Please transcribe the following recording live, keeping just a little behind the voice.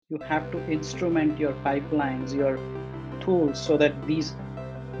you have to instrument your pipelines, your tools, so that these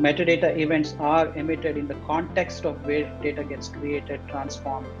metadata events are emitted in the context of where data gets created,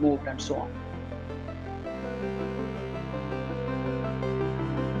 transformed, moved, and so on.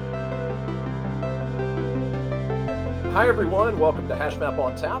 Hi, everyone. Welcome to HashMap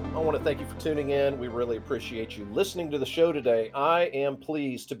on Tap. I want to thank you for tuning in. We really appreciate you listening to the show today. I am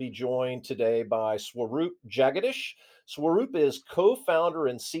pleased to be joined today by Swaroop Jagadish. Swaroop is co-founder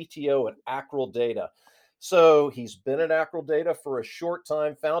and CTO at Acral Data. So he's been at Acral Data for a short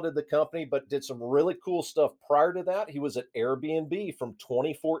time, founded the company, but did some really cool stuff prior to that. He was at Airbnb from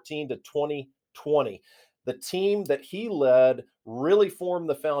 2014 to 2020. The team that he led really formed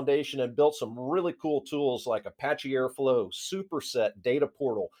the foundation and built some really cool tools like Apache Airflow, Superset, Data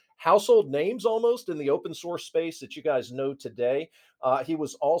Portal, household names almost in the open source space that you guys know today. He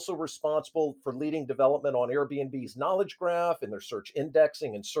was also responsible for leading development on Airbnb's knowledge graph and their search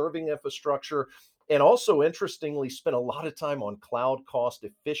indexing and serving infrastructure. And also, interestingly, spent a lot of time on cloud cost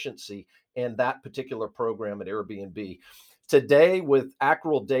efficiency and that particular program at Airbnb. Today, with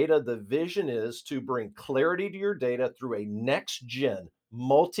Acral Data, the vision is to bring clarity to your data through a next gen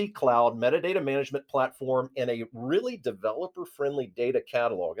multi cloud metadata management platform and a really developer friendly data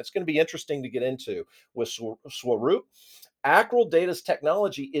catalog. It's going to be interesting to get into with Swaroop. Acral Data's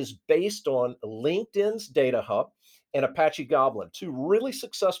technology is based on LinkedIn's Data Hub and Apache Goblin, two really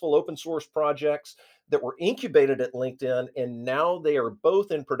successful open source projects that were incubated at LinkedIn, and now they are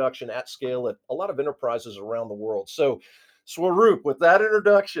both in production at scale at a lot of enterprises around the world. So, Swaroop, with that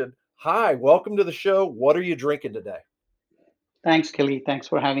introduction, hi, welcome to the show. What are you drinking today? Thanks, Kelly. Thanks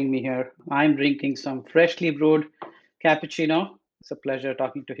for having me here. I'm drinking some freshly brewed cappuccino. It's a pleasure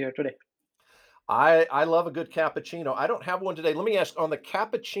talking to you here today. I love a good cappuccino. I don't have one today. Let me ask on the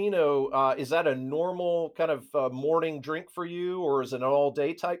cappuccino, is that a normal kind of morning drink for you, or is it an all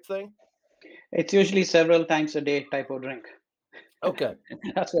day type thing? It's usually several times a day type of drink. Okay.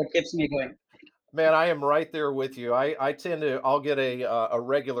 That's what keeps me going. Man, I am right there with you. I tend to I'll get a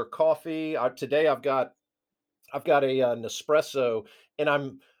regular coffee. Today I've got a Nespresso, and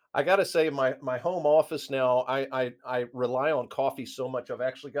I got to say my home office now. I rely on coffee so much. I've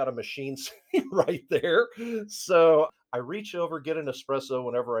actually got a machine sitting right there, so I reach over, get an espresso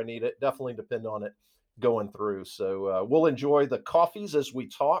whenever I need it. Definitely depend on it going through. So we'll enjoy the coffees as we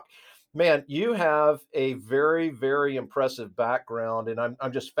talk. Man, you have a very, very impressive background, and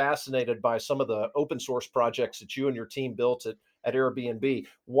I'm just fascinated by some of the open source projects that you and your team built at Airbnb.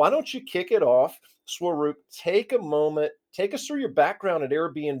 Why don't you kick it off, Swaroop? Take a moment, take us through your background at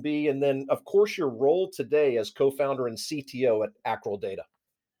Airbnb, and then, of course, your role today as co-founder and CTO at Acral Data.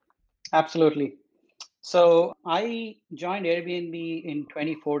 Absolutely. So I joined Airbnb in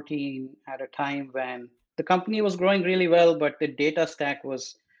 2014 at a time when the company was growing really well, but the data stack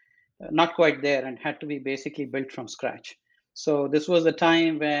was not quite there and had to be basically built from scratch. So this was the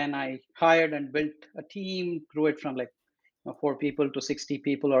time when I hired and built a team, grew it from like 4 people to 60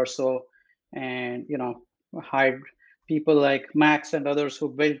 people or so, and hired people like Max and others who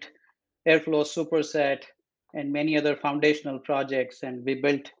built Airflow, Superset, and many other foundational projects. And we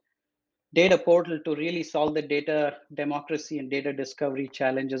built Data Portal to really solve the data democracy and data discovery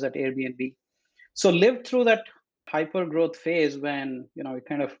challenges at Airbnb. So lived through that hyper growth phase when we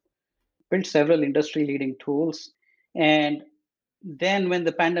kind of built several industry leading tools. And then when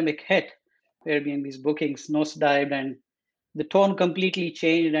the pandemic hit, Airbnb's bookings nosedived and the tone completely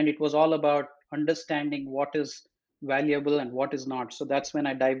changed. And it was all about understanding what is valuable and what is not. So that's when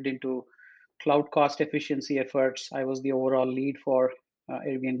I dived into cloud cost efficiency efforts. I was the overall lead for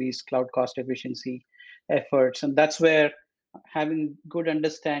Airbnb's cloud cost efficiency efforts. And that's where having good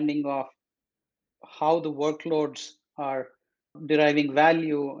understanding of how the workloads are deriving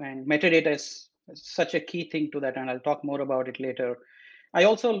value and metadata is such a key thing to that, and I'll talk more about it later. I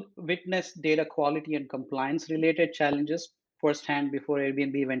also witnessed data quality and compliance related challenges firsthand before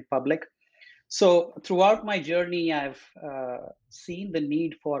Airbnb went public. So throughout my journey, I've seen the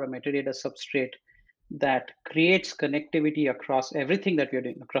need for a metadata substrate that creates connectivity across everything that we're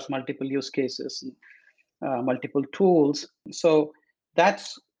doing, across multiple use cases, multiple tools. So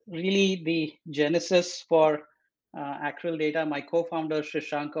that's really the genesis for Acral Data. My co-founder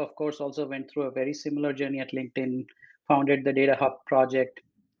Shashanka, of course, also went through a very similar journey at LinkedIn, founded the Data Hub project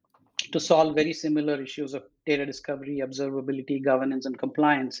to solve very similar issues of data discovery, observability, governance, and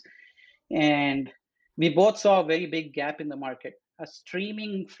compliance. And we both saw a very big gap in the market: a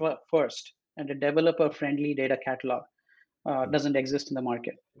streaming first and a developer friendly data catalog doesn't exist in the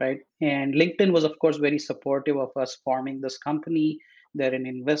market, right? And LinkedIn was, of course, very supportive of us forming this company. They're an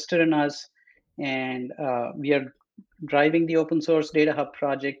investor in us, and we are driving the open source Data Hub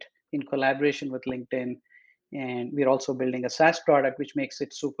project in collaboration with LinkedIn. And we're also building a SaaS product, which makes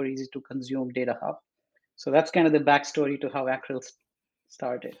it super easy to consume Data Hub. So that's kind of the backstory to how Acryl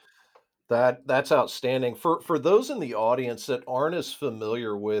started. That's outstanding. For those in the audience that aren't as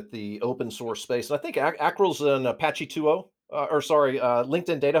familiar with the open source space, and I think Acryl's an Apache 2.0, or sorry,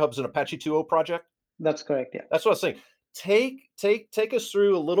 LinkedIn Data Hub's an Apache 2.0 project. That's correct. Yeah. That's what I was saying. Take us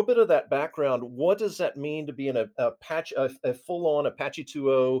through a little bit of that background. What does that mean to be in a full on Apache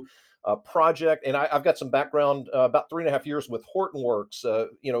 2.0 project? And I've got some background about 3.5 years with Hortonworks.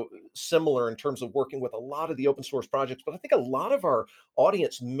 Similar in terms of working with a lot of the open source projects. But I think a lot of our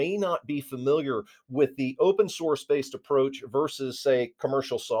audience may not be familiar with the open source based approach versus, say,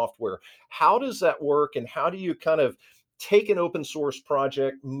 commercial software. How does that work, and how do you kind of take an open source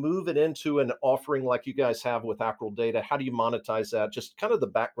project, move it into an offering like you guys have with Acral Data? How do you monetize that? Just kind of the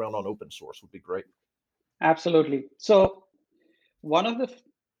background on open source would be great. Absolutely. So one of the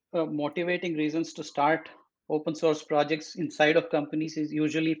motivating reasons to start open source projects inside of companies is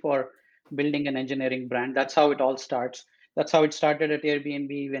usually for building an engineering brand. That's how it all starts. That's how it started at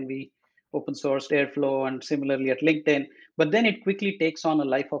Airbnb when we open sourced Airflow, and similarly at LinkedIn. But then it quickly takes on a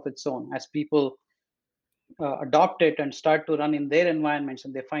life of its own as people adopt it and start to run in their environments,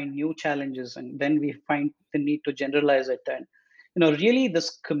 and they find new challenges, and then we find the need to generalize it. And really,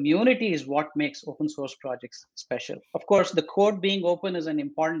 this community is what makes open source projects special. Of course, the code being open is an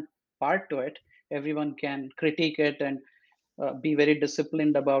important part to it. Everyone can critique it and be very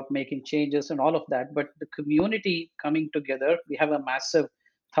disciplined about making changes and all of that. But the community coming together, we have a massive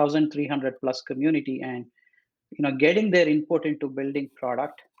 1,300 plus community, and getting their input into building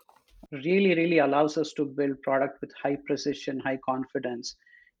product really allows us to build product with high precision, high confidence,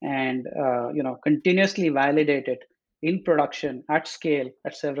 and continuously validate it in production at scale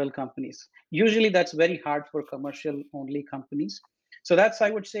at several companies. Usually that's very hard for commercial only companies. So that's,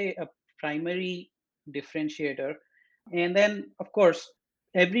 I would say, a primary differentiator. And then of course,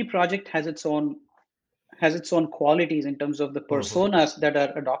 every project has its own qualities in terms of the Mhm. personas that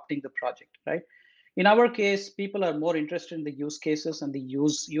are adopting the project, right? In our case, people are more interested in the use cases and the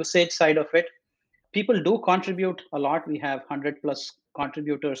usage side of it. People do contribute a lot. We have 100 plus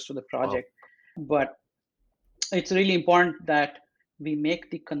contributors to the Wow. project, but it's really important that we make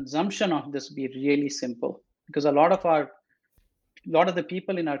the consumption of this be really simple, because a lot of the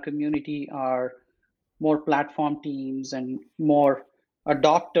people in our community are more platform teams and more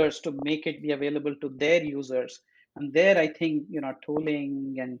adopters to make it be available to their users. And there, I think,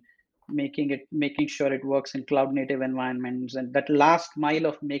 tooling and making sure it works in cloud native environments, and that last mile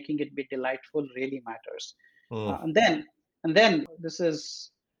of making it be delightful really matters. Mm. And then this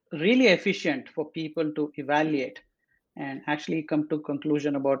is really efficient for people to evaluate and actually come to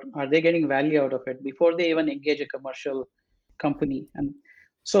conclusion about, are they getting value out of it before they even engage a commercial company. And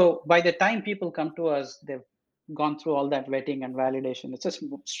so by the time people come to us, they've gone through all that vetting and validation. It's just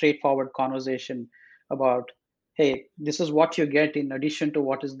straightforward conversation about, hey, this is what you get in addition to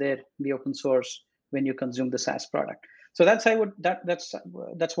what is there in the open source when you consume the SaaS product. So that's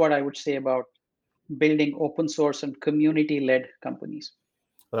what I would say about building open source and community led companies.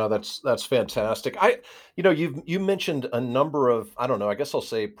 No, that's fantastic. You mentioned a number of, I don't know, I guess I'll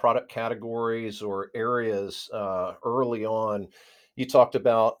say product categories or areas early on. You talked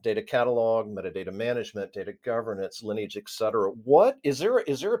about data catalog, metadata management, data governance, lineage, et cetera. Is there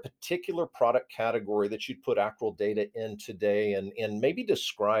a particular product category that you'd put Acral Data in today, and maybe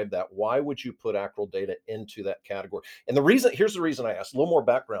describe that? Why would you put Acral Data into that category? And here's the reason I asked, a little more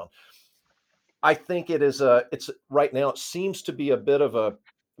background. I think it's right now, it seems to be a bit of a,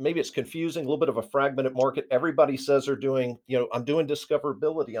 maybe it's confusing, a little bit of a fragmented market. Everybody says they're doing, I'm doing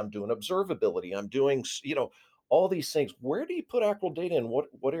discoverability, I'm doing observability, I'm doing, all these things. Where do you put Acral Data in?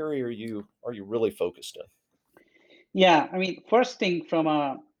 What area are you really focused in? Yeah, I mean, first thing, from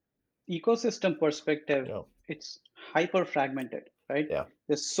a ecosystem perspective, Yeah. it's hyper fragmented, right? Yeah.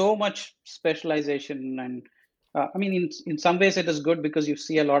 There's so much specialization, and I mean, in some ways, it is good because you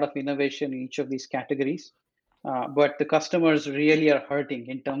see a lot of innovation in each of these categories. But the customers really are hurting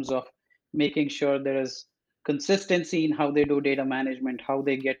in terms of making sure there is consistency in how they do data management, how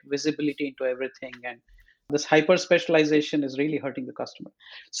they get visibility into everything, and this hyper specialization is really hurting the customer.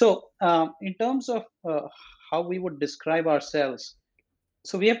 So, in terms of how we would describe ourselves,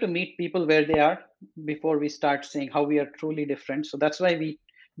 so we have to meet people where they are before we start saying how we are truly different. So that's why we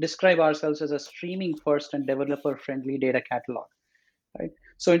describe ourselves as a streaming first and developer friendly data catalog, right?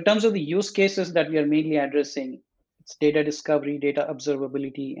 So in terms of the use cases that we are mainly addressing, it's data discovery, data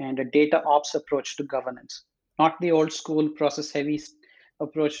observability, and a data ops approach to governance. Not the old school process heavy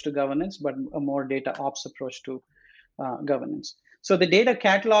approach to governance, but a more data ops approach to governance. So the data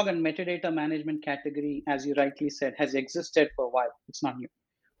catalog and metadata management category, as you rightly said, has existed for a while. It's not new,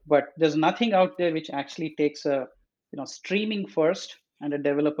 but there's nothing out there which actually takes a streaming first and a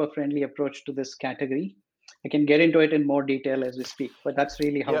developer friendly approach to this category. I can get into it in more detail as we speak, but that's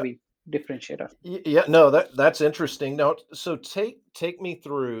really how Yeah. we differentiate us. Yeah, no, that's interesting. Now, so take me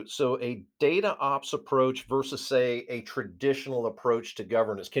through a data ops approach versus say a traditional approach to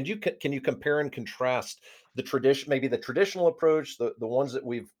governance. Can you compare and contrast maybe the traditional approach, the ones that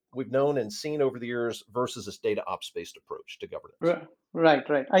we've known and seen over the years versus this data ops based approach to governance? Right,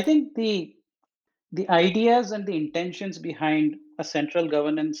 right. I think the ideas and the intentions behind a central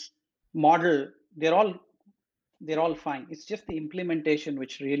governance model, they're all fine. It's just the implementation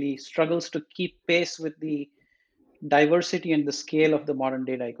which really struggles to keep pace with the diversity and the scale of the modern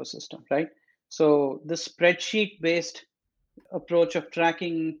data ecosystem, right? So the spreadsheet based approach of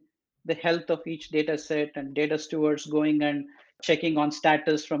tracking the health of each data set and data stewards going and checking on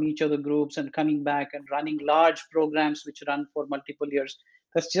status from each of the groups and coming back and running large programs which run for multiple years,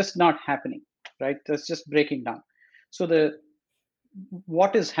 that's just not happening, right? That's just breaking down. So the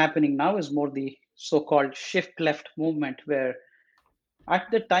what is happening now is more the so-called shift left movement, where at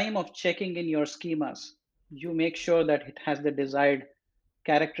the time of checking in your schemas, you make sure that it has the desired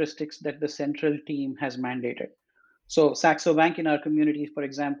characteristics that the central team has mandated. So Saxo Bank in our community, for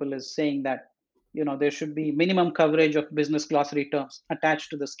example, is saying that there should be minimum coverage of business glossary terms attached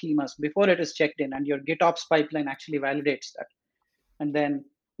to the schemas before it is checked in, and your GitOps pipeline actually validates that. And then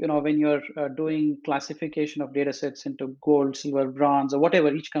when you're doing classification of data sets into gold, silver, bronze, or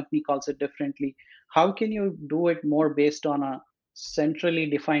whatever, each company calls it differently, how can you do it more based on a centrally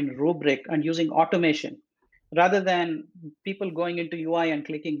defined rubric and using automation rather than people going into UI and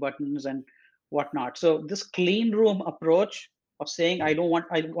clicking buttons and whatnot? So this clean room approach of saying I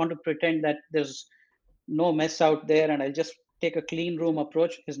want to pretend that there's no mess out there and I'll just take a clean room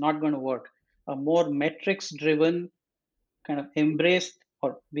approach is not going to work. A more metrics driven kind of embrace,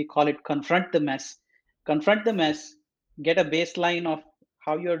 or we call it confront the mess, get a baseline of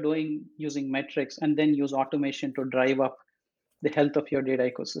how you're doing using metrics, and then use automation to drive up the health of your data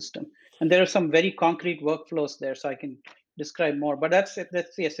ecosystem. And there are some very concrete workflows there, so I can describe more, but that's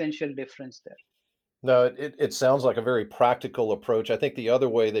the essential difference there. No, it sounds like a very practical approach. I think the other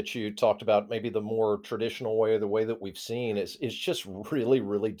way that you talked about, maybe the more traditional way, or the way that we've seen, is just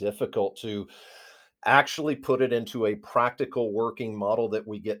really difficult to actually put it into a practical working model that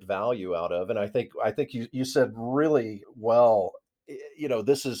we get value out of. And I think you said really well.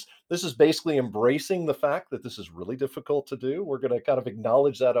 This is basically embracing the fact that this is really difficult to do. We're going to kind of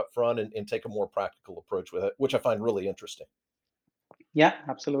acknowledge that up front and take a more practical approach with it, which I find really interesting. Yeah,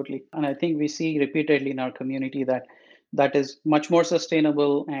 absolutely. And I think we see repeatedly in our community that that is much more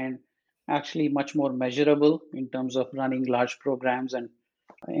sustainable and actually much more measurable in terms of running large programs. And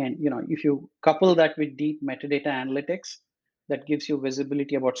if you couple that with deep metadata analytics, that gives you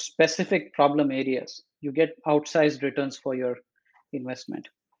visibility about specific problem areas, you get outsized returns for your investment.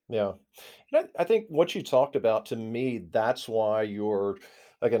 Yeah. And I think what you talked about, to me, that's why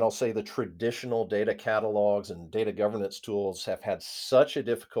again, I'll say the traditional data catalogs and data governance tools have had such a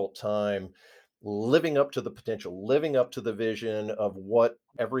difficult time living up to the potential, living up to the vision of what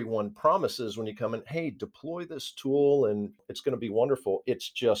everyone promises when you come in, hey, deploy this tool and it's going to be wonderful. It's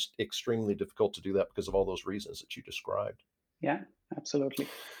just extremely difficult to do that because of all those reasons that you described. Yeah, absolutely.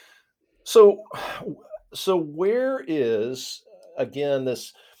 So, so where is again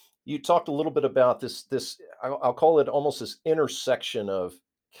this? You talked a little bit about this. I'll call it almost this intersection of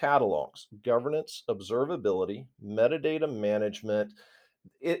catalogs, governance, observability, metadata management.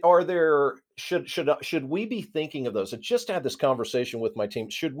 Are there should we be thinking of those? I just had this conversation with my team.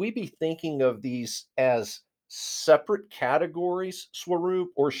 Should we be thinking of these as separate categories, Swaroop,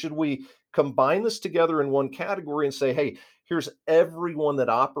 or should we combine this together in one category and say, hey, here's everyone that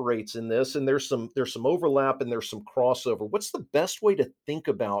operates in this, and there's some overlap and there's some crossover. What's the best way to think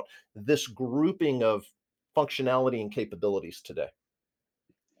about this grouping of functionality and capabilities today?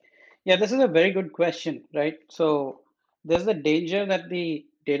 Yeah, this is a very good question, right? So there's the danger that the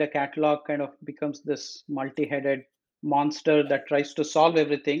data catalog kind of becomes this multi-headed monster that tries to solve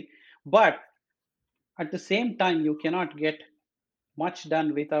everything. But at the same time, you cannot get much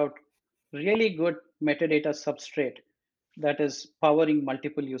done without really good metadata substrate that is powering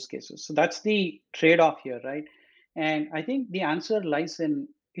multiple use cases. So that's the trade-off here, right? And I think the answer lies in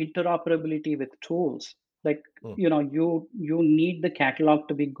interoperability with tools. Like, Mm, you need the catalog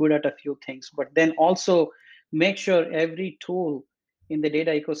to be good at a few things, but then also make sure every tool in the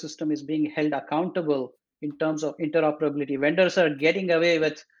data ecosystem is being held accountable in terms of interoperability. Vendors are getting away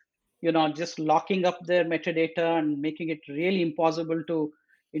with just locking up their metadata and making it really impossible to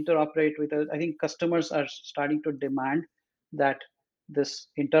interoperate with it. I think customers are starting to demand that this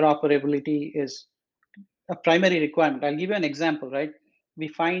interoperability is a primary requirement. I'll give you an example, right? We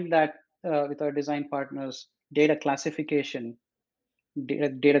find that with our design partners, data classification,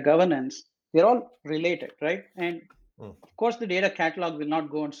 data governance, they're all related, right? And Mm, of course, the data catalog will not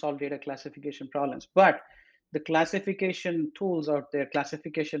go and solve data classification problems, but the classification tools out there,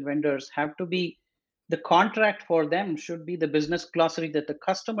 classification vendors have to be the contract for them should be the business glossary that the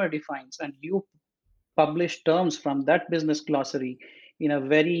customer defines, and you publish terms from that business glossary in a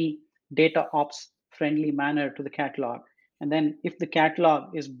very data ops friendly manner to the catalog. And then, if the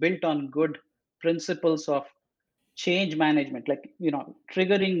catalog is built on good principles of change management, like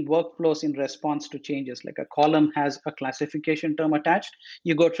triggering workflows in response to changes, like a column has a classification term attached,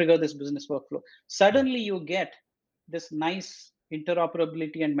 you go trigger this business workflow, mm, suddenly you get this nice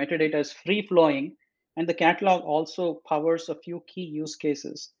interoperability and metadata is free flowing. And the catalog also powers a few key use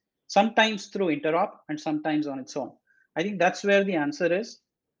cases, sometimes through interop and sometimes on its own. I think that's where the answer is.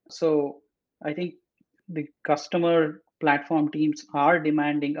 So I think the customer platform teams are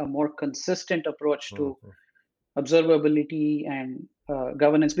demanding a more consistent approach to mhm, observability and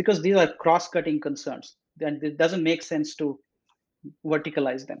governance, because these are cross-cutting concerns, and it doesn't make sense to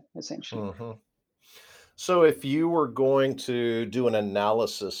verticalize them essentially. mhm. So if you were going to do an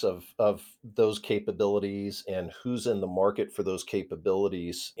analysis of those capabilities and who's in the market for those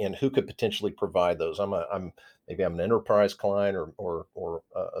capabilities and who could potentially provide those, I'm maybe I'm an enterprise client or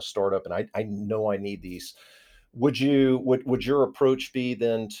a startup, and I know I need these. Would your approach be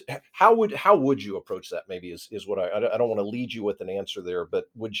then? How would you approach that? Maybe is what I don't want to lead you with an answer there, but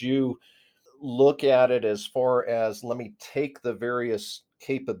would you look at it as far as let me take the various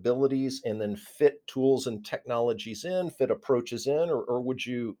capabilities and then fit tools and technologies in, fit approaches in, or would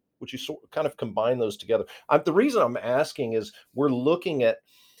you sort of kind of combine those together? The reason I'm asking is we're looking at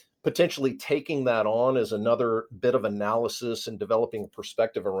potentially taking that on as another bit of analysis and developing a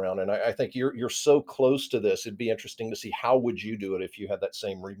perspective around. And I think you're so close to this. It'd be interesting to see how would you do it if you had that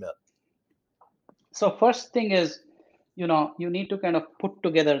same remit. So first thing is, you need to kind of put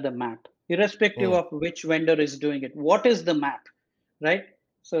together the map, irrespective Mm, of which vendor is doing it. What is the map, right?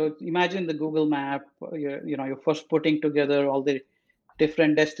 So imagine the Google map. You're first putting together all the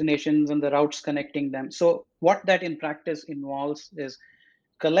different destinations and the routes connecting them. So what that in practice involves is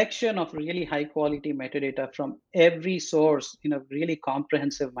collection of really high quality metadata from every source in a really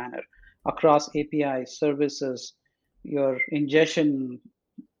comprehensive manner across APIs, services, your ingestion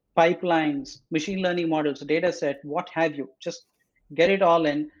pipelines, machine learning models, data set, what have you. Just get it all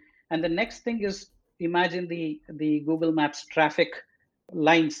in. And the next thing is, imagine the Google Maps traffic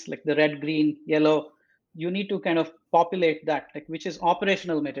lines, like the red, green, yellow. You need to kind of populate that, like which is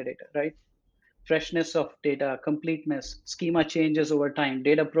operational metadata, right? Freshness of data, completeness, schema changes over time,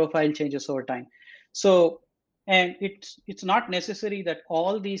 data profile changes over time. So, and it's not necessary that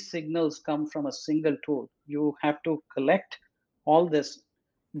all these signals come from a single tool. You have to collect all this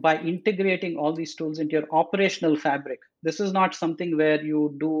by integrating all these tools into your operational fabric. This is not something where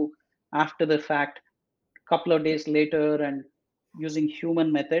you do after the fact, couple of days later, and using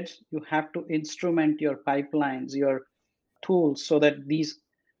human methods. You have to instrument your pipelines, your tools, so that these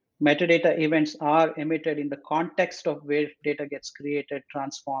metadata events are emitted in the context of where data gets created,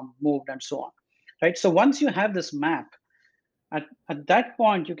 transformed, moved, and so on. Right. So once you have this map, at that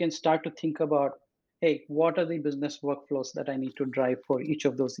point, you can start to think about, hey, what are the business workflows that I need to drive for each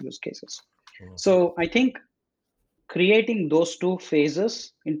of those use cases? mhm, So I think creating those two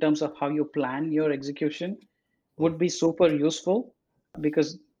phases in terms of how you plan your execution mm. would be super useful,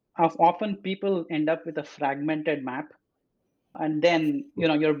 because often people end up with a fragmented map, and then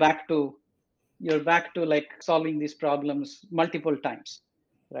you're back to like solving these problems multiple times,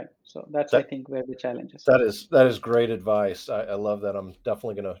 right? So that's, I That think, where the challenge is. that is great advice. I love that. I'm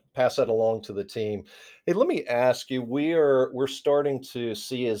definitely going to pass that along to the team. Hey, let me ask you. We're starting to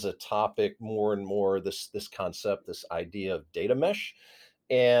see as a topic more and more this concept, this idea of data mesh.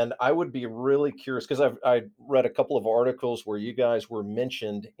 And I would be really curious because I read a couple of articles where you guys were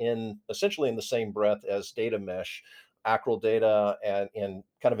mentioned in essentially in the same breath as data mesh, Acral data, and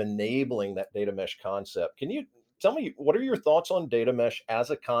kind of enabling that data mesh concept. Can you tell me what are your thoughts on data mesh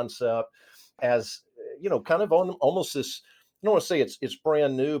as a concept, as kind of on almost this? I don't want to say it's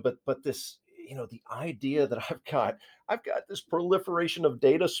brand new, but this the idea that I've got this proliferation of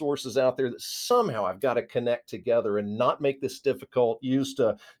data sources out there that somehow I've got to connect together and not make this difficult. Used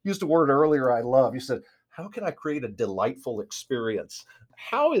a word earlier I love. You said, "How can I create a delightful experience?"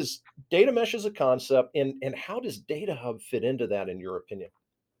 How is data mesh as a concept, and how does Data Hub fit into that, in your opinion?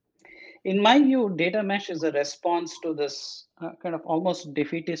 In my view, data mesh is a response to this kind of almost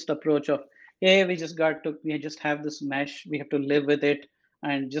defeatist approach of, hey, we just have this mesh, we have to live with it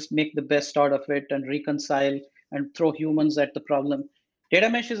and just make the best out of it and reconcile and throw humans at the problem. Data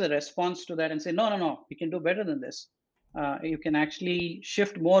mesh is a response to that and say, no, no, no, we can do better than this. You can actually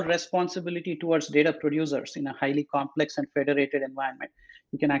shift more responsibility towards data producers in a highly complex and federated environment.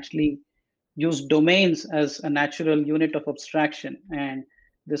 You can actually use domains as a natural unit of abstraction. And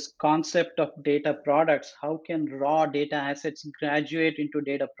this concept of data products, how can raw data assets graduate into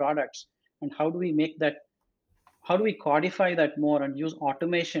data products? And how do we codify that more and use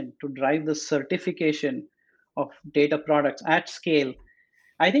automation to drive the certification of data products at scale?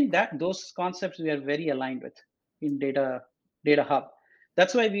 I think that those concepts we are very aligned with in data hub.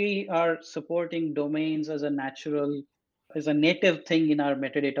 That's why we are supporting domains as a native thing in our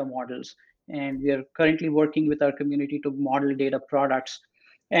metadata models. And we are currently working with our community to model data products.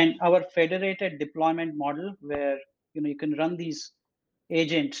 And our federated deployment model, where you can run these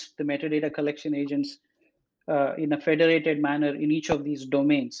agents, the metadata collection agents, in a federated manner in each of these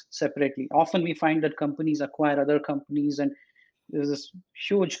domains separately. Often we find that companies acquire other companies and there's this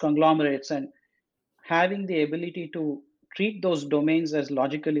huge conglomerates, and having the ability to treat those domains as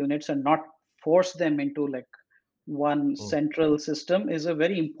logical units and not force them into like one Mm, central system is a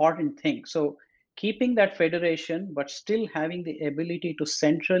very important thing. So keeping that federation but still having the ability to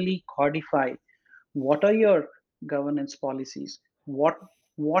centrally codify what are your governance policies,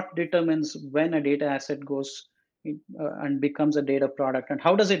 what determines when a data asset goes and becomes a data product, and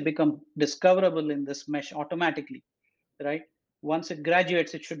how does it become discoverable in this mesh automatically, right? Once it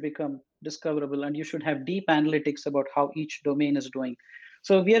graduates, it should become discoverable, and you should have deep analytics about how each domain is doing.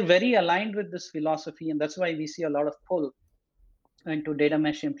 So we are very aligned with this philosophy, and that's why we see a lot of pull into data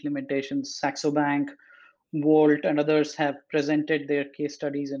mesh implementations. Saxo Bank, Volt, and others have presented their case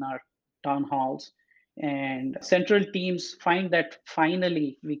studies in our town halls. And central teams find that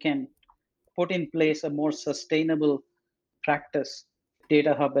finally we can put in place a more sustainable practice,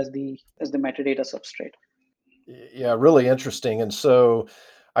 Data Hub as the metadata substrate. yeah, really interesting. And so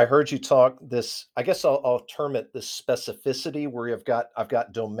I heard you talk this, I guess I'll term it this specificity where I've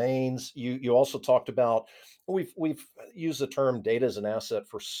got domains. You also talked about we've used the term data as an asset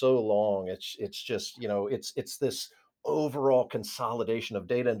for so long. It's just, it's this overall consolidation of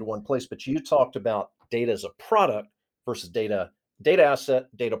data into one place. But you talked about data as a product versus data asset,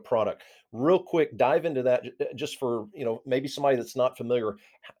 data product. Real quick, dive into that just for, maybe somebody that's not familiar.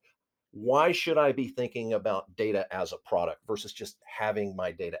 Why should I be thinking about data as a product versus just having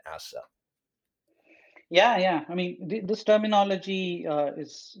my data asset? Yeah, yeah. I mean, this terminology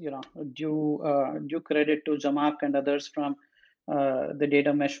is, due credit to Jamak and others from the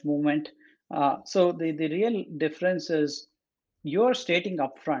data mesh movement. So the real difference is you're stating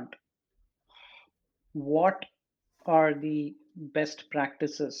upfront what are the best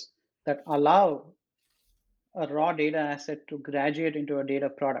practices that allow a raw data asset to graduate into a data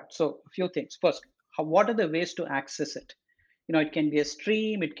product. So a few things. First, what are the ways to access it? It can be a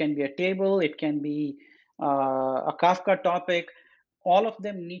stream, it can be a table, it can be a Kafka topic. All of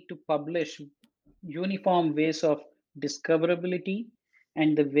them need to publish uniform ways of discoverability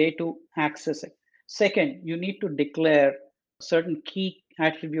and the way to access it. Second, you need to declare certain key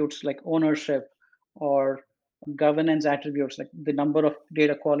attributes like ownership or governance attributes, like the number of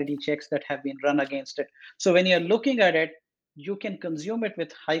data quality checks that have been run against it. So when you're looking at it, you can consume it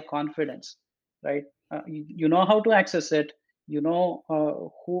with high confidence, right? You know how to access it, who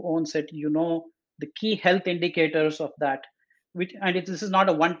owns it, the key health indicators of that, this is not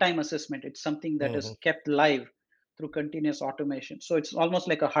a one-time assessment. It's something that is Mhm, kept live through continuous automation. So it's almost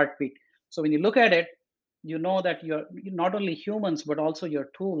like a heartbeat. So when you look at it, you know that you're not only humans, but also your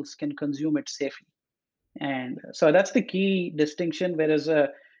tools can consume it safely. And so that's the key distinction. Whereas a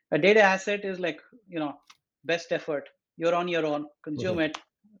data asset is like, you know, best effort. You're on your own, consume mhm.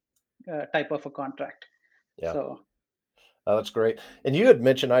 it, type of a contract. Yeah. So Oh, that's great. And you had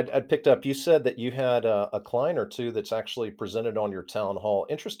mentioned I'd picked up, you said that you had a client or two that's actually presented on your town hall.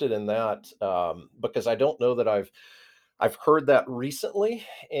 Interested in that, because I don't know that I've heard that recently,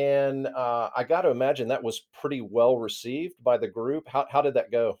 and I got to imagine that was pretty well received by the group. How did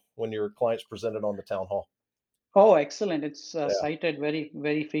that go when your clients presented on the town hall? oh, excellent. It's Yeah. cited very,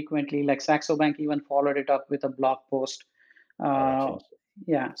 very frequently. Like Saxo Bank even followed it up with a blog post. Oh, that's Uh, awesome.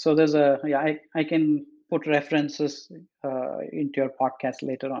 yeah, so there's a, yeah, I can put references into your podcast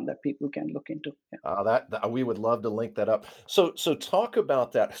later on that people can look into. Yeah. We would love to link that up. So talk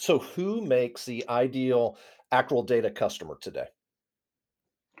about that. So who makes the ideal Acral Data customer today?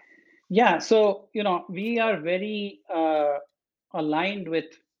 Yeah, so, we are very aligned with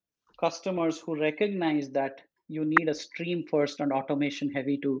customers who recognize that you need a stream first and automation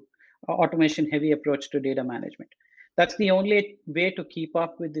heavy approach to data management. That's the only way to keep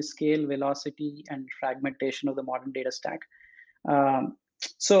up with the scale, velocity, and fragmentation of the modern data stack.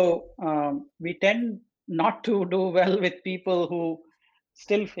 We tend not to do well with people who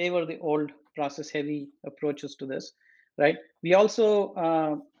still favor the old process heavy approaches to this, right? We also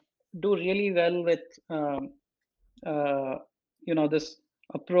do really well with uh, this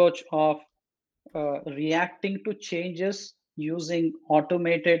approach of reacting to changes using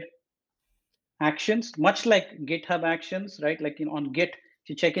automated actions, much like GitHub actions, right? Like on Git, if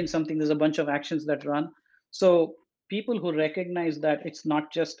you check in something, there's a bunch of actions that run. So people who recognize that it's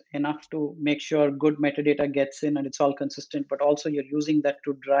not just enough to make sure good metadata gets in and it's all consistent, but also you're using that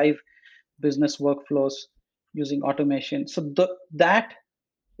to drive business workflows using automation. So that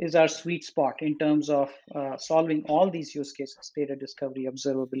is our sweet spot in terms of solving all these use cases: data discovery,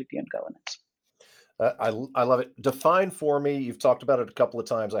 observability, and governance. I love it. Define for me. You've talked about it a couple of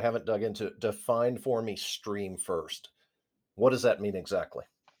times. I haven't dug into it. Define for me stream first. What does that mean exactly?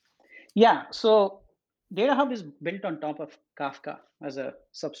 Yeah, so Data Hub is built on top of Kafka as a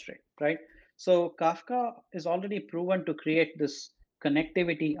substrate, right? So Kafka is already proven to create this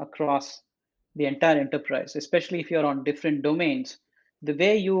connectivity across the entire enterprise, especially if you're on different domains. The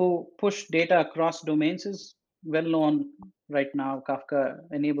way you push data across domains is well known right now. Kafka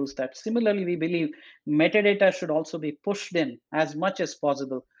enables that. Similarly, we believe metadata should also be pushed in as much as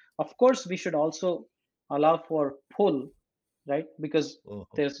possible. Of course, we should also allow for pull, right? Because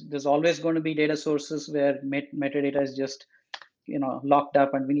Mhm. there's always going to be data sources where metadata is just locked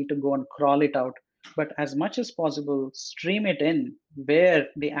up and we need to go and crawl it out. But as much as possible, stream it in where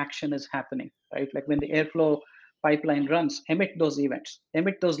the action is happening, right? Like when the airflow pipeline runs, emit those events,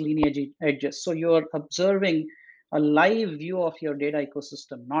 emit those lineage edges, so you're observing a live view of your data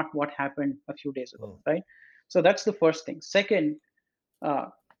ecosystem, not what happened a few days ago, Mm. right? So that's the first thing. Second, uh,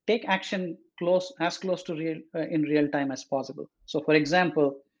 take action close to real in real time as possible. So for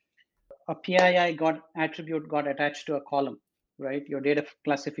example, a PII got attribute got attached to a column, right? Your data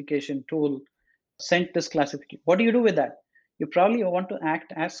classification tool sent this classification. What do you do with that? You probably want to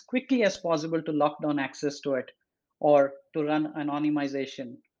act as quickly as possible to lock down access to it, or to run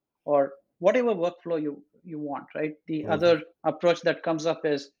anonymization, or whatever workflow you want, right? The Mhm. other approach that comes up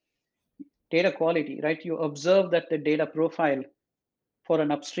is data quality, right? You observe that the data profile for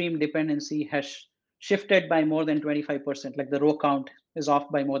an upstream dependency has shifted by more than 25%, like the row count is off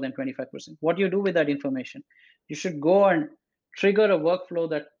by more than 25%. What do you do with that information? You should go and trigger a workflow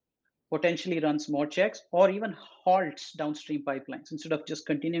that potentially runs more checks or even halts downstream pipelines instead of just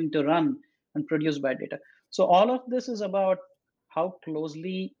continuing to run and produce bad data. So all of this is about how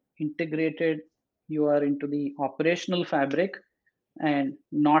closely integrated you are into the operational fabric, and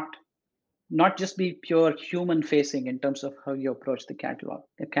not just be pure human facing in terms of how you approach the catalog.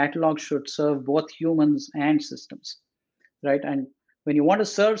 The catalog should serve both humans and systems, right? And when you want to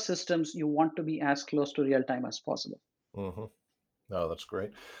serve systems, you want to be as close to real time as possible. Mhm. No, that's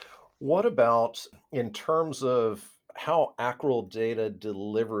great. What about in terms of how Acral Data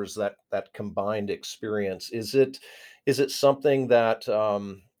delivers that combined experience? Is it something that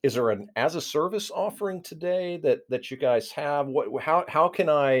is there an as a service offering today that you guys have? What how can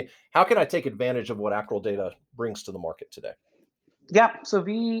I take advantage of what Acral Data brings to the market today? Yeah, so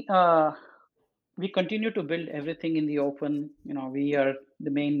we continue to build everything in the open. We are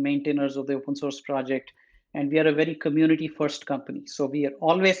the main maintainers of the open source project, and we are a very community first company. So we are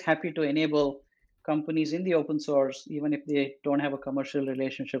always happy to enable companies in the open source, even if they don't have a commercial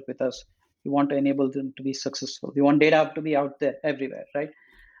relationship with us. We want to enable them to be successful. We want data to be out there everywhere, right?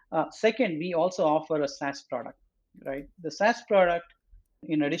 Second, we also offer a SaaS product, right? The SaaS product,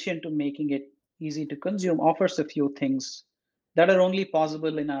 in addition to making it easy to consume, offers a few things that are only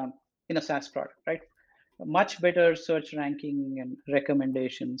possible in a SaaS product, right? Much better search ranking and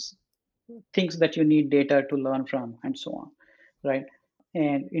recommendations, things that you need data to learn from, and so on, right?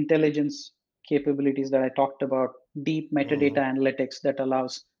 And intelligence capabilities that I talked about, deep metadata Mhm. analytics that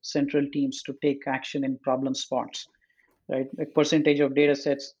allows central teams to take action in problem spots, right? Like percentage of data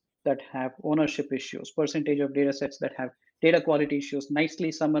sets that have ownership issues, percentage of data sets that have data quality issues,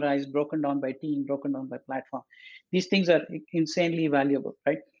 nicely summarized, broken down by team, broken down by platform. These things are insanely valuable,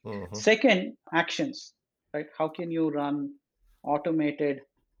 right? Mhm. Second, actions, right? How can you run automated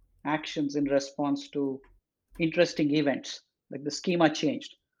actions in response to interesting events, like the schema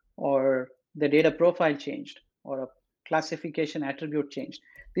changed, or the data profile changed, or a classification attribute changed.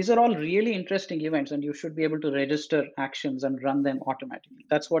 These are all really interesting events, and you should be able to register actions and run them automatically.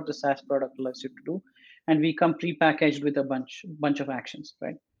 That's what the SaaS product allows you to do. And we come prepackaged with a bunch of actions,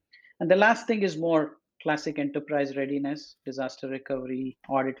 right? And the last thing is more classic enterprise readiness, disaster recovery,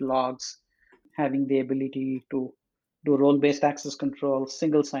 audit logs, having the ability to do role-based access control,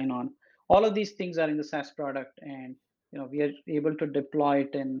 single sign-on. All of these things are in the SaaS product, and we are able to deploy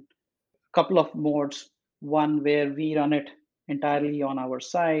it in a couple of modes. One where we run it entirely on our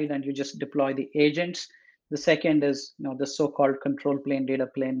side, and you just deploy the agents. The second is the so-called control plane data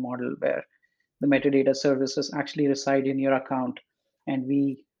plane model, where the metadata services actually reside in your account, and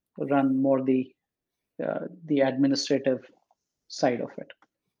we run more the administrative side of it.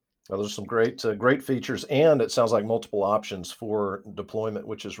 Well, there's some great features, and it sounds like multiple options for deployment,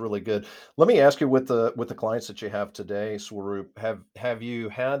 which is really good. Let me ask you, with the clients that you have today, Swaroop, have you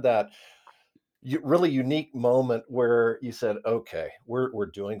had that really unique moment where you said, "Okay,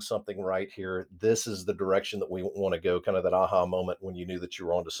 we're doing something right here. This is the direction that we want to go." Kind of that aha moment when you knew that you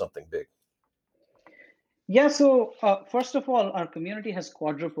were onto something big. Yeah, so first of all, our community has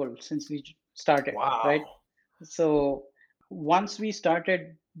quadrupled since we started, right? Wow. So once we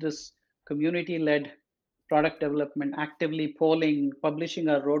started this community-led product development, actively polling, publishing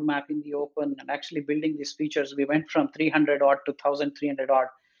our roadmap in the open, and actually building these features, we went from 300 odd to 1,300 odd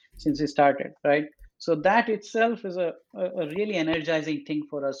since we started, right? So that itself is a really energizing thing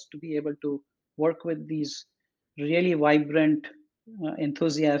for us to be able to work with these really vibrant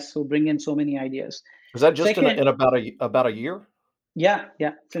enthusiasts who bring in so many ideas. Is that just Second, in about a year? yeah,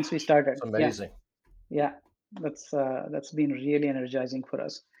 since we Gosh, started, it's yeah. amazing. Yeah, that's been really energizing for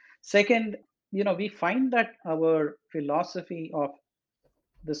us. Second, we find that our philosophy of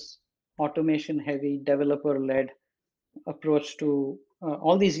this automation-heavy, developer-led approach to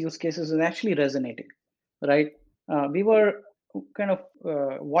all these use cases is actually resonating, right? We were kind of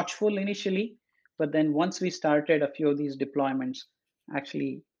watchful initially, but then once we started a few of these deployments,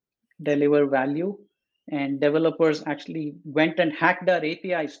 actually deliver value, and developers actually went and hacked our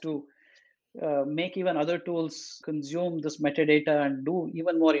APIs to make even other tools consume this metadata and do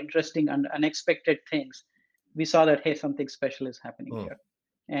even more interesting and unexpected things, we saw that, hey, something special is happening Hmm. here.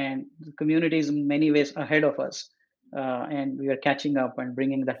 And the community is in many ways ahead of us. And we are catching up and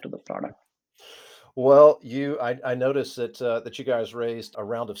bringing that to the product. Well, I noticed that you guys raised a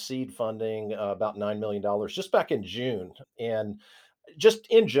round of seed funding, about $9 million just back in June, and just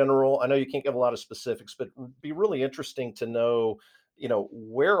in general, I know you can't give a lot of specifics, but it'd be really interesting to know,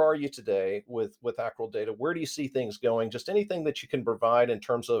 where are you today with Acral Data? Where do you see things going? Just anything that you can provide in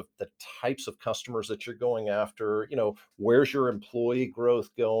terms of the types of customers that you're going after. Where's your employee growth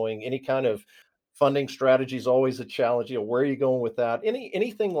going? Any kind of funding strategy is always a challenge. Where are you going with that?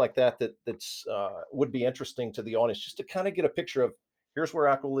 Anything like that's would be interesting to the audience, just to kind of get a picture of here's where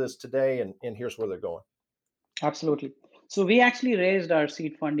Acral is today, and here's where they're going. Absolutely. So we actually raised our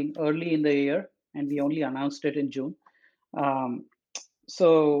seed funding early in the year, and we only announced it in June. Um,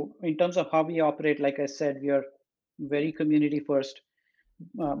 so in terms of how we operate, like I said, we are very community first.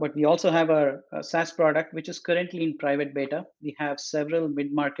 But we also have a SaaS product, which is currently in private beta. We have several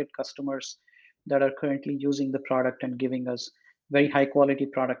mid-market customers that are currently using the product and giving us very high quality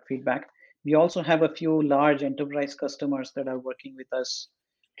product feedback. We also have a few large enterprise customers that are working with us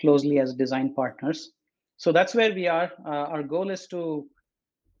closely as design partners. So that's where we are. Our goal is to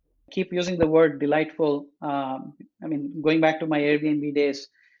keep using the word delightful. I mean, going back to my Airbnb days,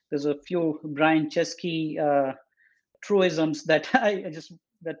 there's a few Brian Chesky truisms that I just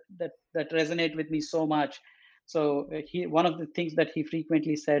that resonate with me so much. So he one of the things that he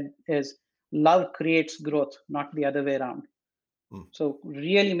frequently said is love creates growth, not the other way around. Mm. So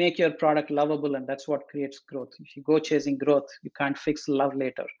really make your product lovable, and that's what creates growth. If you go chasing growth, you can't fix love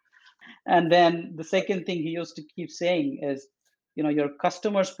later. And then the second thing he used to keep saying is, your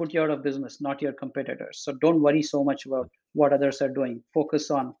customers put you out of business, not your competitors. So don't worry so much about what others are doing. Focus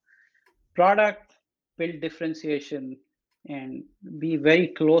on product, build differentiation, and be very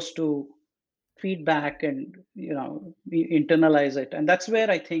close to feedback, and we internalize it. And that's where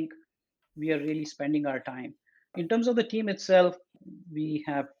I think we are really spending our time. In terms of the team itself, we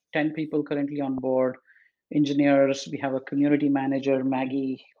have 10 people currently on board, engineers. We have a community manager,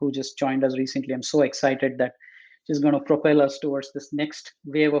 Maggie, who just joined us recently. I'm so excited that she's going to propel us towards this next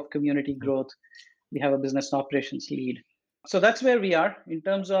wave of community Mm. growth. We have a business operations lead. So that's where we are in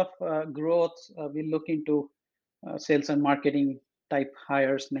terms of growth. We look into sales and marketing type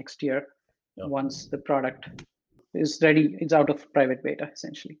hires next year Yeah. once the product is ready. It's out of private beta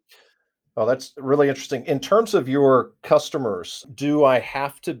essentially. Oh, that's really interesting. In terms of your customers, do I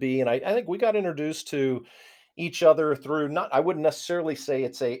have to be, and I think we got introduced to each other through, not, I wouldn't necessarily say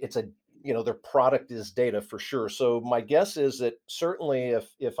it's a their product is data for sure. So my guess is that certainly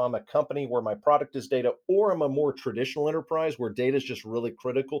if I'm a company where my product is data, or I'm a more traditional enterprise where data is just really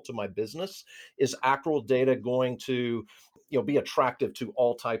critical to my business, is Acral data going to be attractive to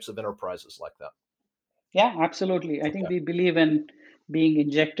all types of enterprises like that? Yeah, absolutely. I think Okay. we believe in being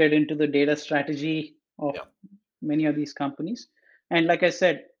injected into the data strategy of Yeah. many of these companies. And like I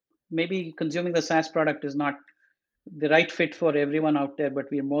said, maybe consuming the SaaS product is not the right fit for everyone out there,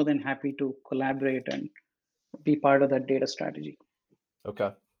 but we're more than happy to collaborate and be part of that data strategy. Okay.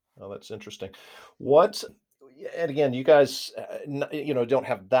 Well, that's interesting. What and again, you guys, don't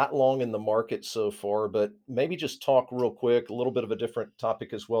have that long in the market so far, but maybe just talk real quick, a little bit of a different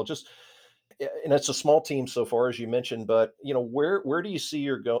topic as well. Just and it's a small team so far, as you mentioned, but where do you see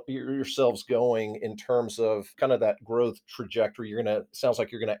yourselves going in terms of kind of that growth trajectory? Sounds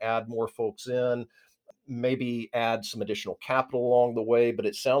like you're gonna add more folks in, maybe add some additional capital along the way, but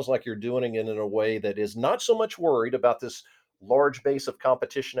it sounds like you're doing it in a way that is not so much worried about this large base of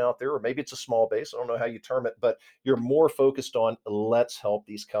competition out there, or maybe it's a small base. I don't know how you term it, but you're more focused on let's help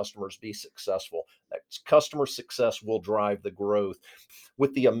these customers be successful. That customer success will drive the growth.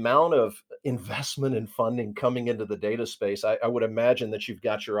 With the amount of investment and funding coming into the data space, I would imagine that you've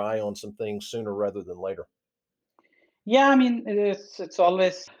got your eye on some things sooner rather than later. Yeah, I mean, it's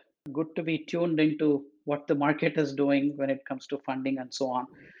always good to be tuned into what the market is doing when it comes to funding and so on.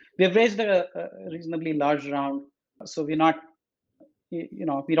 We have raised a reasonably large round, so we're not,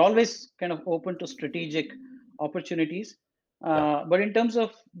 we're always kind of open to strategic opportunities. Yeah. But in terms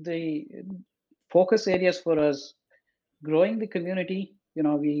of the focus areas for us, growing the community,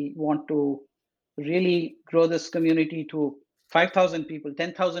 we want to really grow this community to 5,000 people,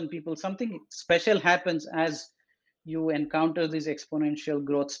 10,000 people. Something special happens as you encounter these exponential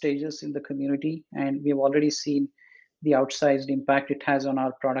growth stages in the community. And we've already seen the outsized impact it has on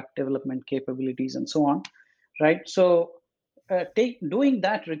our product development capabilities and so on. Right. So, doing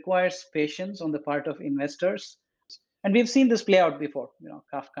that requires patience on the part of investors. And we've seen this play out before,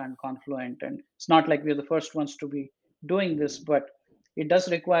 Kafka and Confluent. And it's not like we're the first ones to be doing this, but it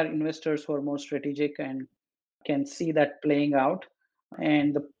does require investors who are more strategic and can see that playing out.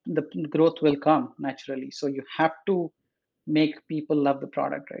 And the growth will come naturally. So you have to make people love the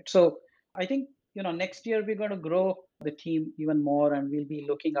product, right? So I think, next year we're going to grow the team even more, and we'll be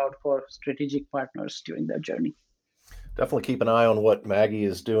looking out for strategic partners during that journey. Definitely keep an eye on what Maggie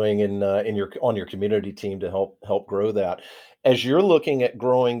is doing in your community team to help grow that. As you're looking at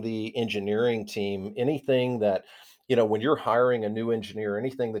growing the engineering team, anything that when you're hiring a new engineer,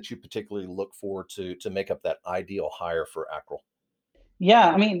 anything that you particularly look for to make up that ideal hire for Acral? Yeah,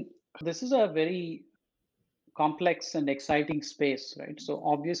 I mean, this is a very complex and exciting space, right? So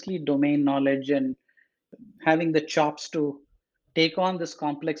obviously, domain knowledge and having the chops to take on this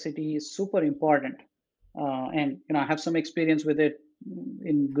complexity is super important. And I have some experience with it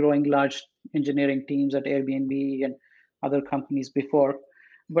in growing large engineering teams at Airbnb and other companies before.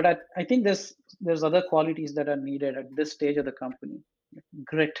 But I think there's other qualities that are needed at this stage of the company.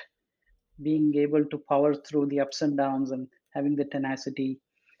 Grit, being able to power through the ups and downs and having the tenacity,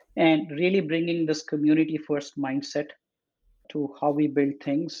 and really bringing this community first mindset to how we build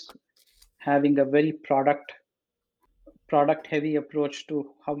things, having a very product heavy approach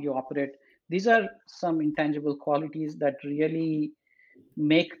to how you operate. These are some intangible qualities that really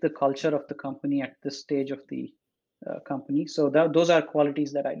make the culture of the company at this stage of the company. So those are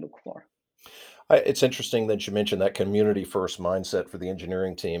qualities that I look for. It's interesting that you mentioned that community first mindset for the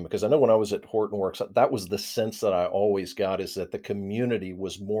engineering team, because I know when I was at Hortonworks, that was the sense that I always got, is that the community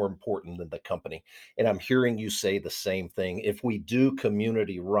was more important than the company. And I'm hearing you say the same thing. If we do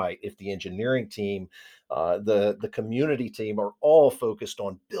community right, if the engineering team, the community team are all focused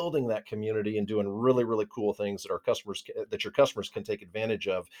on building that community and doing really really cool things that that your customers can take advantage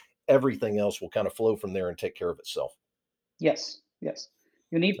of, everything else will kind of flow from there and take care of itself. Yes, yes.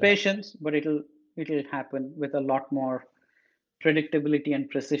 You need Yeah. patience, but it'll happen with a lot more predictability and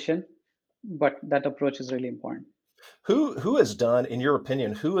precision. But that approach is really important. Who has done, in your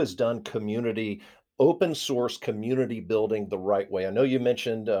opinion, who has done community open source community building the right way? I know you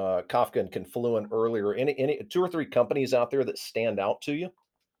mentioned Kafka and Confluent earlier. Any two or three companies out there that stand out to you?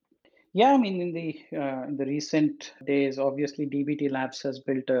 Yeah, I mean, in the recent days, obviously DBT Labs has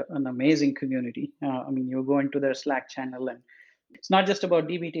built an amazing community. I mean, you go into their Slack channel, and it's not just about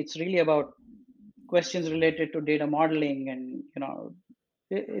DBT; it's really about questions related to data modeling, and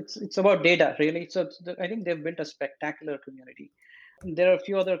it's about data really. So I think they've built a spectacular community. There are a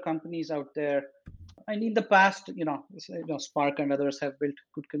few other companies out there, and in the past, Spark and others have built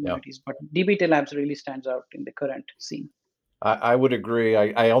good Yeah. communities, but DBT Labs really stands out in the current scene. I would agree.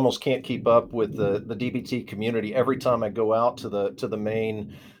 I almost can't keep up with the DBT community. Every time I go out to the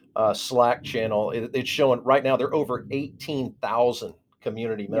main Slack channel, it's showing right now they're over 18,000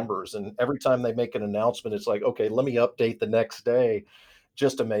 community Yeah. members, and every time they make an announcement, it's like, okay, let me update the next day.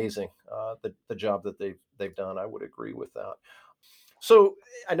 Just amazing, the job that they've done. I would agree with that. So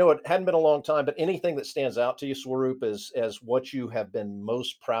I know it hadn't been a long time, but anything that stands out to you, Swaroop, as what you have been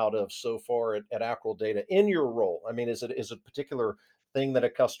most proud of so far at Acral Data in your role? I mean, is it a particular thing that a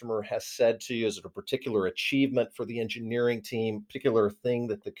customer has said to you? Is it a particular achievement for the engineering team? Particular thing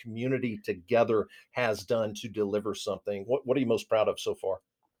that the community together has done to deliver something? What are you most proud of so far?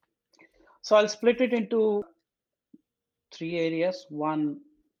 So I'll split it into three areas. One,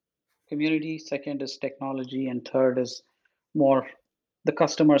 community, second is technology, and third is more the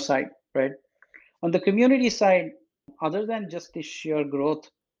customer side, right? On the community side, other than just the sheer growth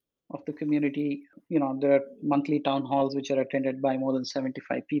of the community, there are monthly town halls which are attended by more than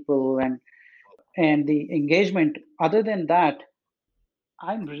 75 people, and the engagement. Other than that,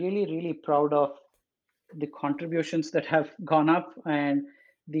 I'm really, really proud of the contributions that have gone up, and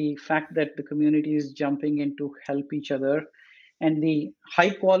the fact that the community is jumping in to help each other, and the high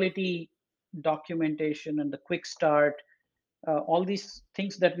quality documentation and the quick start, all these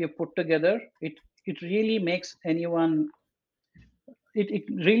things that we have put together. It really makes anyone, it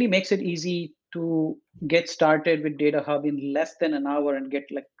really makes it easy to get started with Data Hub in less than an hour and get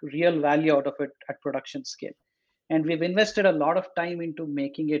like real value out of it at production scale. And we've invested a lot of time into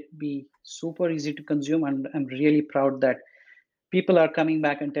making it be super easy to consume, and I'm really proud that people are coming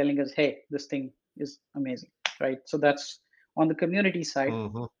back and telling us, hey, this thing is amazing, right? So that's on the community side.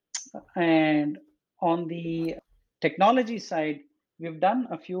 Hmm. And on the technology side, we've done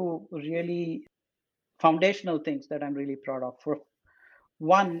a few really foundational things that I'm really proud of. For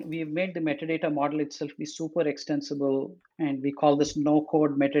one, we've made the metadata model itself be super extensible, and we call this no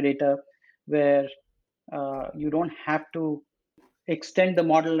code metadata, where you don't have to extend the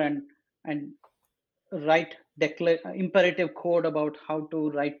model and write imperative code about how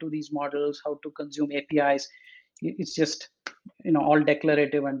to write to these models, how to consume APIs. It's just all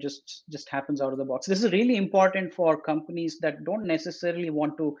declarative and just happens out of the box. This is really important for companies that don't necessarily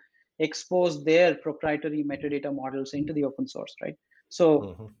want to expose their proprietary metadata models into the open source, right?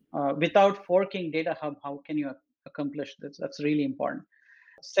 So Hmm. without forking Data Hub, how can you accomplish this? That's really important.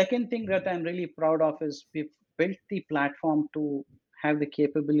 Second thing that I'm really proud of is we've built the platform to have the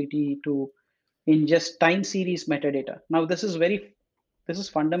capability to ingest time series metadata. Now, this is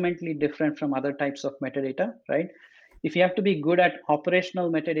fundamentally different from other types of metadata, right? If you have to be good at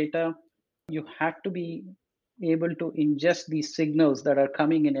operational metadata, you have to be able to ingest these signals that are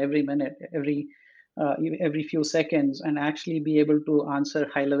coming in every minute, every few seconds, and actually be able to answer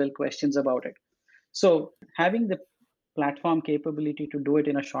high level questions about it. So having the platform capability to do it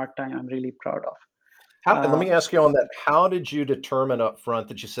in a short time, I'm really proud of. And let Uh, me ask you on that. How did you determine up front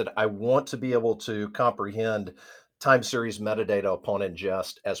that you said, I want to be able to comprehend time series metadata upon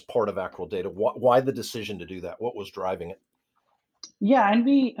ingest as part of Acral Data? Why the decision to do that? What was driving it? yeah, and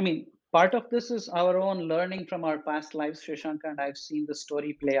I mean, part of this is our own learning from our past lives, Shashank, and I've seen the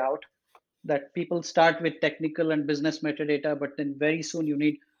story play out that people start with technical and business metadata, but then very soon you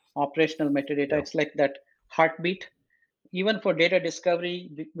need operational metadata. Yeah. It's like that heartbeat. Even for data discovery,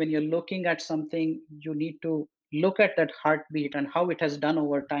 when you're looking at something, you need to look at that heartbeat and how it has done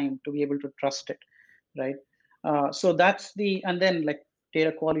over time to be able to trust it, right? So that's and then like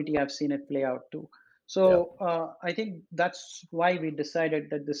data quality, I've seen it play out too. Yeah. So I think that's why we decided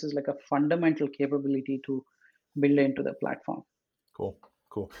that this is like a fundamental capability to build into the platform. Cool.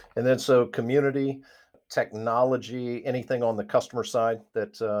 Cool. And then so community, technology, anything on the customer side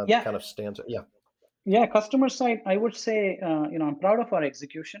that Yeah, kind of stands out? Yeah. yeah. Customer side, I would say, I'm proud of our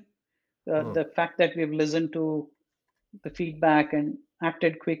execution. Mm, The fact that we've listened to the feedback and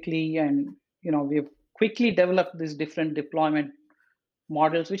acted quickly, and we've quickly developed these different deployment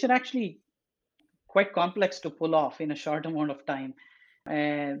models, which are actually quite complex to pull off in a short amount of time.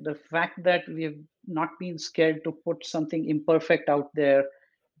 And the fact that we've not been scared to put something imperfect out there,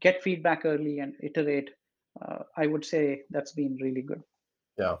 get feedback early and iterate, I would say that's been really good.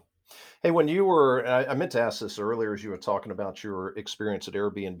 yeah. Hey, when you were, I meant to ask this earlier as you were talking about your experience at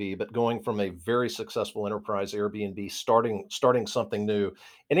Airbnb, but going from a very successful enterprise Airbnb, starting something new,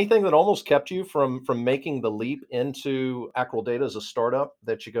 anything that almost kept you from making the leap into Acral Data as a startup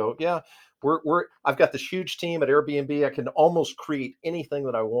that you go, yeah, I've got this huge team at Airbnb. I can almost create anything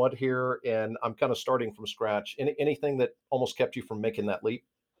that I want here, and I'm kind of starting from scratch. Anything that almost kept you from making that leap?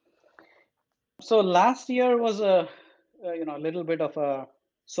 So last year was a little bit of a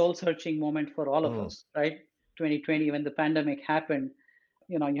soul searching moment for all of Mm, us, right? 2020 when the pandemic happened,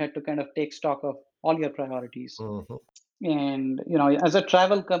 you had to kind of take stock of all your priorities. Hmm. And as a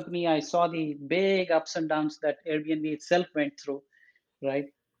travel company, I saw the big ups and downs that Airbnb itself went through, right?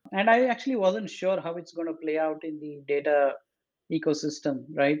 And I actually wasn't sure how it's going to play out in the data ecosystem,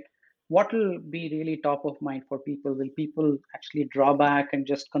 right? What will be really top of mind for people? Will people actually draw back and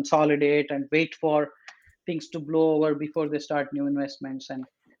just consolidate and wait for things to blow over before they start new investments? And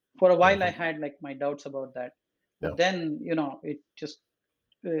for a while, I Hmm. had like my doubts about that. Yeah. But then, it just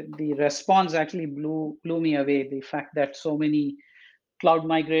the response actually blew me away. The fact that so many cloud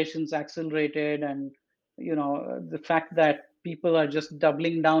migrations accelerated, and the fact that people are just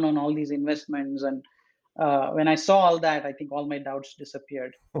doubling down on all these investments, and when I saw all that, I think all my doubts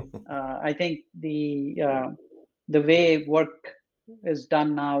disappeared. I think the way work is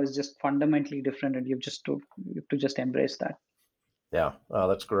done now is just fundamentally different, and you have to just embrace that. Yeah,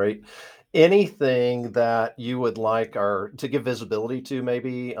 that's great. Anything that you would like our to give visibility to,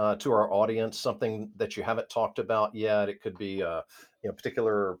 maybe to our audience, something that you haven't talked about yet? It could be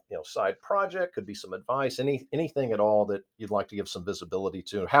particular side project, could be some advice, anything at all that you'd like to give some visibility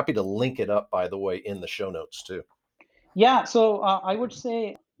to. Happy to link it up, by the way, in the show notes too. Yeah, so I would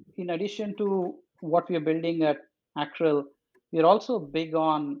say, in addition to what we are building at Actrel, we're also big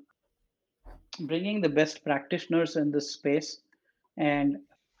on bringing the best practitioners in this space and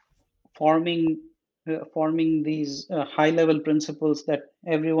forming forming these high level principles that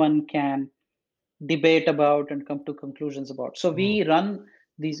everyone can debate about and come to conclusions about. So Mm, we run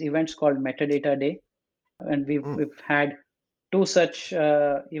these events called Metadata Day, and we've mm, we've had two such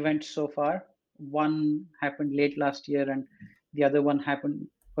events so far. One happened late last year, and the other one happened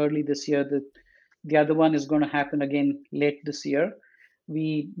early this year. The other one is going to happen again late this year.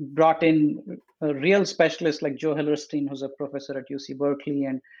 We brought in a real specialists like Joe Hellerstein, who's a professor at UC Berkeley,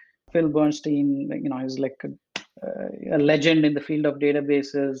 and Phil Bernstein, is like a legend in the field of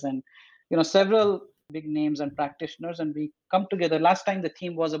databases, and several big names and practitioners. And we come together. Last time the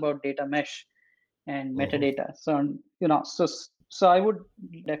theme was about data mesh and mhm. metadata. So so I would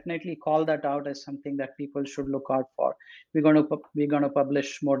definitely call that out as something that people should look out for. We're going to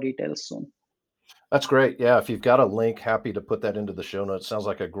publish more details soon. That's great. Yeah, if you've got a link, happy to put that into the show notes. Sounds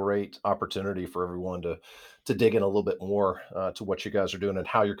like a great opportunity for everyone to dig in a little bit more to what you guys are doing and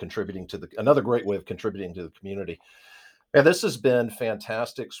how you're contributing to the another great way of contributing to the community. Yeah, this has been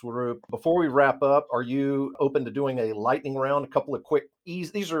fantastic, Swaroop. Before we wrap up, are you open to doing a lightning round? A couple of quick,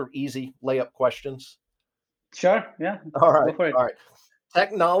 easy. These are easy layup questions. Sure, yeah, All go right, for it. all right.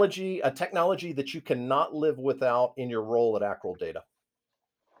 A technology that you cannot live without in your role at Acral Data.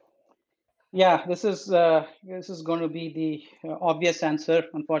 Yeah, this is going to be the obvious answer.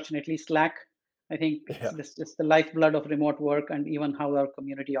 Unfortunately, Slack. I think Yeah, it's the lifeblood of remote work and even how our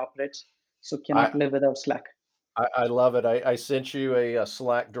community operates. So I cannot live without Slack. I love it. I sent you a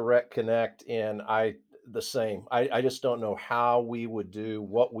Slack direct connect, and I the same. I just don't know how we would do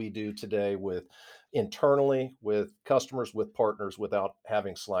what we do today with internally, with customers, with partners without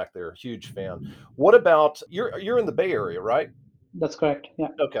having Slack there. Huge fan. What about you're in the Bay Area, right? That's correct. Yeah.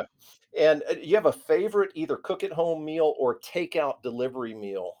 Okay. And you have a favorite either cook at home meal or takeout delivery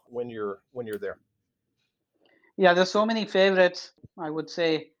meal when you're there? Yeah, there's so many favorites. I would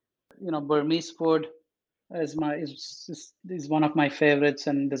say, Burmese food is one of my favorites,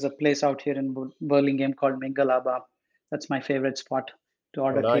 and there's a place out here in Burlingame called Mingalaba. That's my favorite spot to Oh,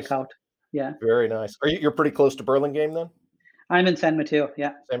 order nice. takeout. Yeah, Very nice. You're pretty close to Burlingame then? I'm in San Mateo.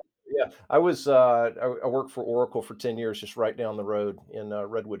 Yeah, Same, yeah. I worked for Oracle for 10 years, just right down the road in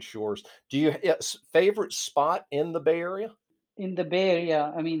Redwood Shores. Do you favorite spot in the Bay Area? in the Bay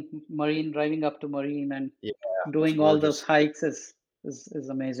Area. I mean, Marine, driving up to Marine and Yeah, it's doing all those gorgeous. hikes is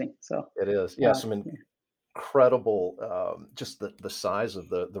amazing. So, It is. Yeah, uh, some incredible, just the size of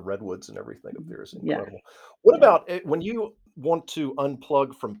the redwoods and everything up there is yeah, incredible. What yeah. about when you want to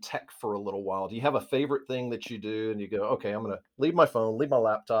unplug from tech for a little while? Do you have a favorite thing that you do and you go, okay, I'm gonna leave my phone, leave my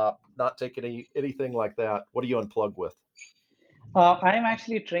laptop, not take anything like that. What do you unplug with? I'm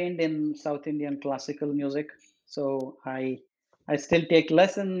actually trained in South Indian classical music, so I still take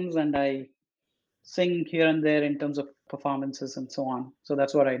lessons and I sing here and there in terms of performances and so on. So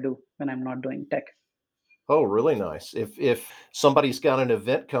that's what I do when I'm not doing tech. Oh, really nice. If somebody's got an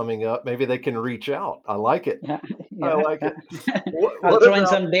event coming up, maybe they can reach out. I like it. Yeah, I yeah, like yeah. it. What I'll throw in about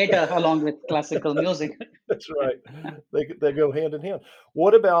some data along with classical music. that's right. They go hand in hand.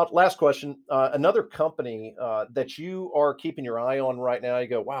 What about last question? Another company that you are keeping your eye on right now. You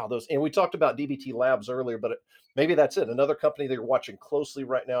go, wow, those. And we talked about DBT Labs earlier, but maybe that's it. Another company that you're watching closely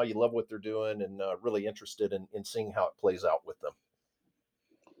right now. You love what they're doing and really interested in seeing how it plays out with them.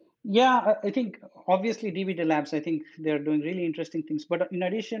 Yeah, I think obviously DBT Labs, I think they're doing really interesting things. But in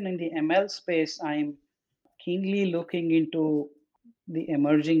addition, in the ML space, I'm keenly looking into the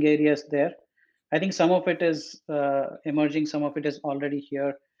emerging areas there. I think some of it is emerging, some of it is already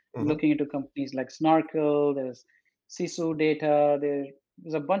here. I'm Hmm. looking into companies like Snarkle, there's Sisu Data,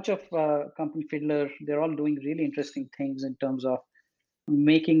 there's a bunch of company Fiddler. They're all doing really interesting things in terms of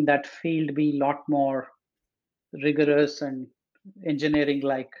making that field be a lot more rigorous and engineering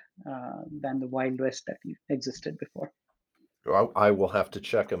like than the Wild West that existed before. I will have to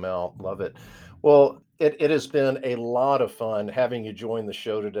check them out. Love it. Well, it has been a lot of fun having you join the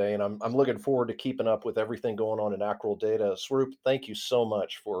show today, and I'm looking forward to keeping up with everything going on in Acral Data. Swaroop, thank you so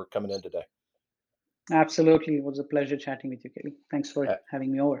much for coming in today. Absolutely. It was a pleasure chatting with you, Kelly. Thanks for Uh,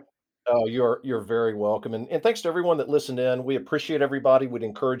 having me over. Oh, you're very welcome, and thanks to everyone that listened in. We appreciate everybody. We'd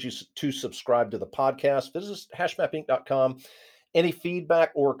encourage you to subscribe to the podcast. Visit hashmapinc.com. Any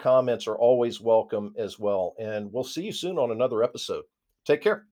feedback or comments are always welcome as well. And we'll see you soon on another episode. Take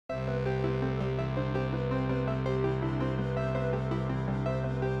care.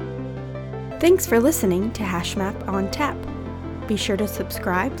 Thanks for listening to HashMap on Tap. Be sure to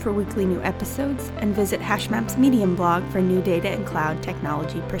subscribe for weekly new episodes and visit HashMap's Medium blog for new data and cloud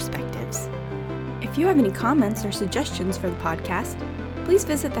technology perspectives. If you have any comments or suggestions for the podcast, please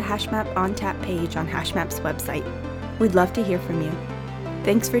visit the HashMap on Tap page on HashMap's website. We'd love to hear from you.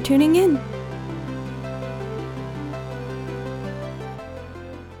 Thanks for tuning in.